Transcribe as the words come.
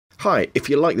Hi, if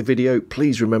you like the video,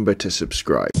 please remember to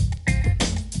subscribe.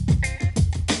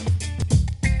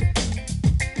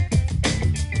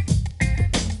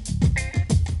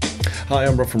 Hi,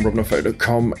 I'm Rob from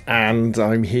robnophoto.com, and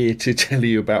I'm here to tell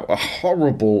you about a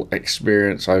horrible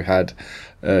experience I had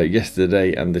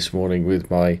yesterday and this morning with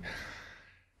my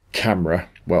camera.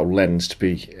 Well, lens to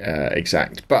be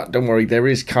exact. But don't worry, there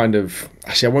is kind of...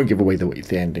 Actually, I won't give away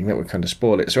the ending. That would kind of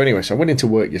spoil it. So anyway, I went into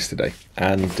work yesterday,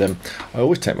 and I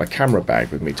always take my camera bag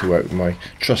with me to work with my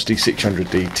trusty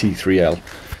 600D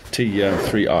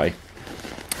T3i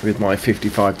with my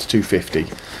 55 to 250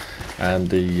 and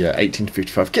the 18 to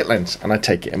 55 kit lens. And I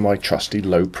take it in my trusty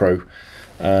low pro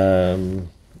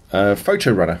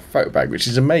photo runner photo bag, which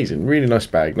is amazing. Really nice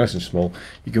bag, nice and small.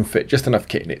 You can fit just enough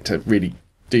kit in it to really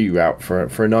do you out for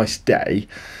a nice day,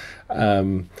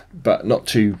 but not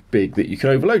too big that you can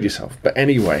overload yourself. But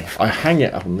anyway, I hang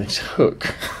it on this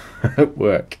hook at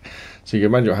work, so you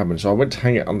can imagine what happened. So I went to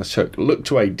hang it on this hook,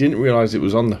 looked away, didn't realise it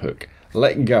was on the hook,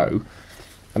 let go,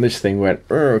 and this thing went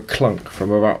clunk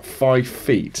from about 5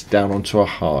 feet down onto a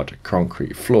hard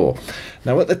concrete floor.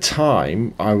 Now at the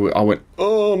time I went,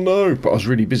 oh no, but I was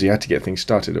really busy. I had to get things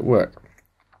started at work,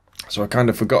 so I kind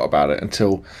of forgot about it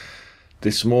until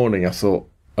this morning. I thought,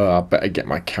 I better get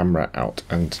my camera out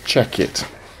and check it.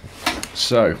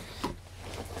 So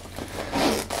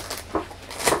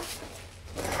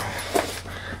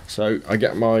I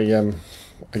get my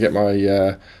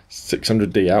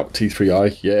 600D out,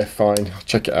 T3i. Yeah, fine. I'll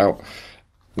check it out.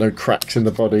 No cracks in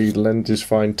the body. The lens is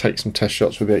fine. Take some test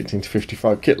shots with the 18 to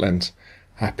 55 kit lens.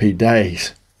 Happy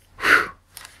days. Whew.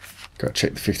 Got to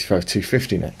check the 55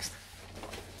 250 next.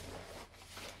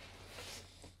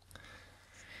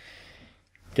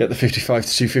 Get the 55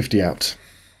 to 250 out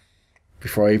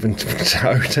before I even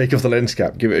take off the lens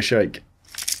cap. Give it a shake.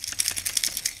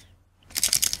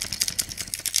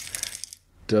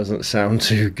 Doesn't sound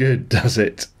too good, does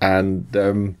it?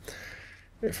 And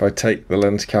if I take the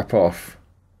lens cap off,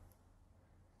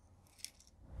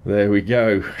 there we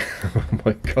go. Oh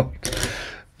my god.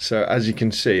 So as you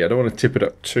can see, I don't want to tip it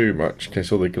up too much in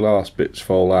case all the glass bits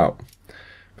fall out,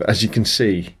 but as you can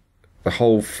see, the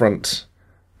whole front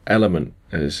element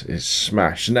is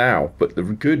smashed now. But the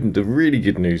really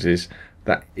good news is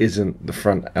that isn't the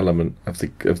front element of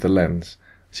the lens.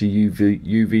 It's a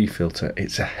UV filter.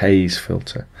 It's a haze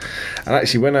filter. And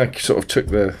actually, when I sort of took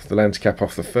the lens cap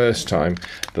off the first time,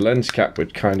 the lens cap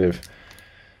would kind of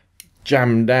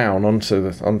jam down onto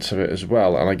it as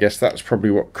well. And I guess that's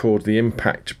probably what caused the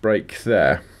impact break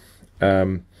there.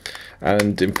 And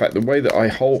in fact, the way that I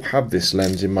have this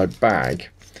lens in my bag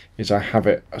is I have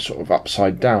it sort of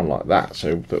upside down like that,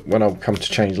 so that when I come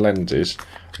to change lenses,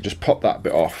 I just pop that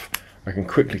bit off. I can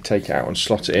quickly take it out and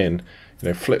slot it in. You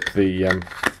know, flip the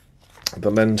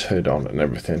lens hood on and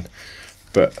everything.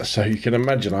 But so you can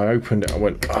imagine, I opened it. I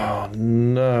went, oh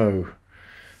no,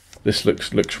 this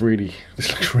looks really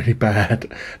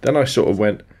bad. Then I sort of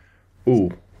went,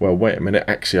 oh well, wait a minute.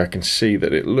 Actually, I can see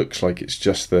that it looks like it's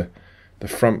just the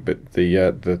front bit,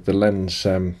 the lens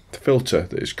filter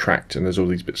that is cracked, and there's all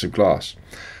these bits of glass.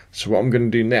 So what I'm going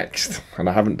to do next, and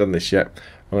I haven't done this yet,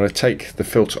 I'm going to take the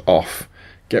filter off,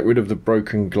 get rid of the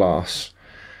broken glass.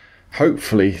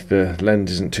 Hopefully the lens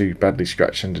isn't too badly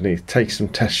scratched underneath. Take some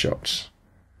test shots,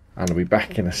 and I'll be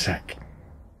back in a sec.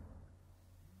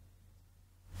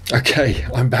 Okay,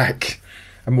 I'm back,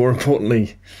 and more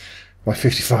importantly, my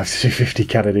 55 to 250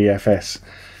 Canon EFS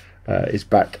is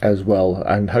back as well,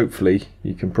 and hopefully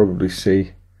you can probably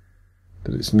see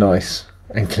that it's nice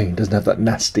and clean. Doesn't have that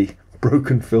nasty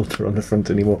broken filter on the front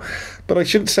anymore. But I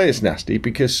shouldn't say it's nasty,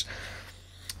 because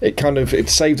it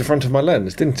saved the front of my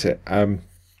lens, didn't it?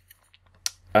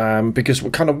 Because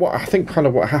what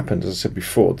happened, as I said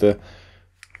before, the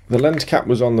lens cap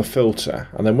was on the filter,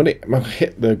 and then when it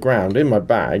hit the ground in my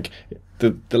bag,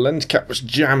 the lens cap was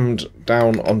jammed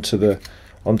down onto the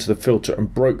filter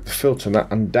and broke the filter, and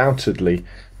that undoubtedly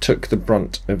took the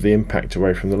brunt of the impact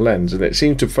away from the lens, and it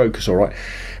seemed to focus all right.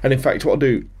 And in fact, what I'll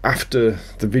do after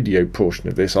the video portion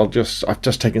of this, I've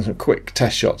just taken some quick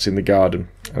test shots in the garden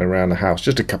and around the house,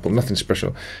 just a couple, nothing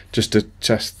special, just to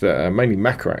test mainly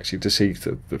macro actually, to see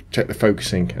check the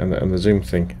focusing and the zoom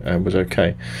thing was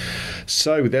okay.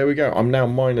 So there we go. I'm now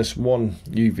 -1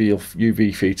 UV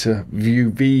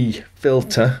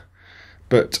filter.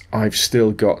 But I've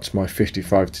still got my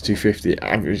 55 to 250.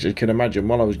 As you can imagine,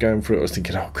 while I was going through it, I was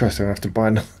thinking, oh Christ, I'm going to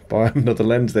have to buy another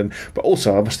lens then. But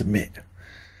also, I must admit,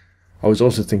 I was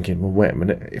also thinking, well, wait a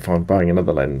minute, if I'm buying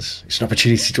another lens, it's an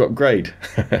opportunity to upgrade.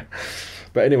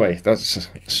 But anyway, that's a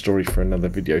story for another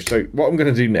video. So what I'm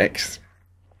going to do next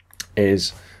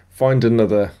is find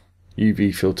another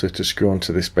UV filter to screw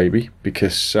onto this baby,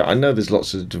 because I know there's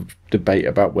lots of debate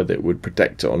about whether it would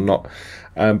protect it or not,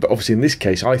 but obviously in this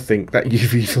case I think that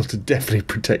UV filter definitely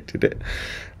protected it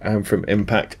from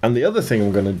impact. And the other thing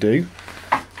I'm going to do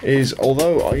is,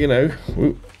 although, you know,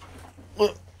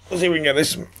 let's see if we can get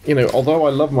this, you know, although I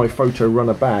love my photo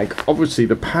runner bag, obviously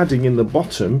the padding in the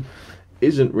bottom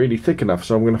isn't really thick enough,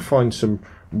 so I'm going to find some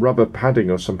rubber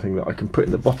padding or something that I can put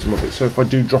in the bottom of it, so if I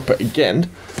do drop it again,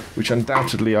 which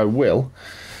undoubtedly I will,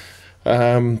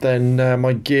 then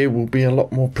my gear will be a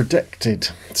lot more protected.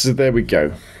 So there we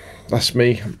go. That's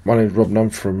me. My name is Rob Nunn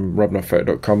from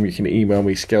robnunnphoto.com. You can email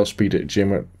me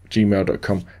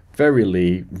scalespeed@gmail.com.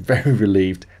 Very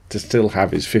relieved to still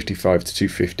have his 55 to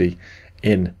 250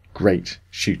 in great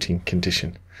shooting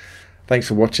condition. Thanks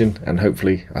for watching, and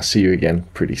hopefully I'll see you again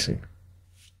pretty soon.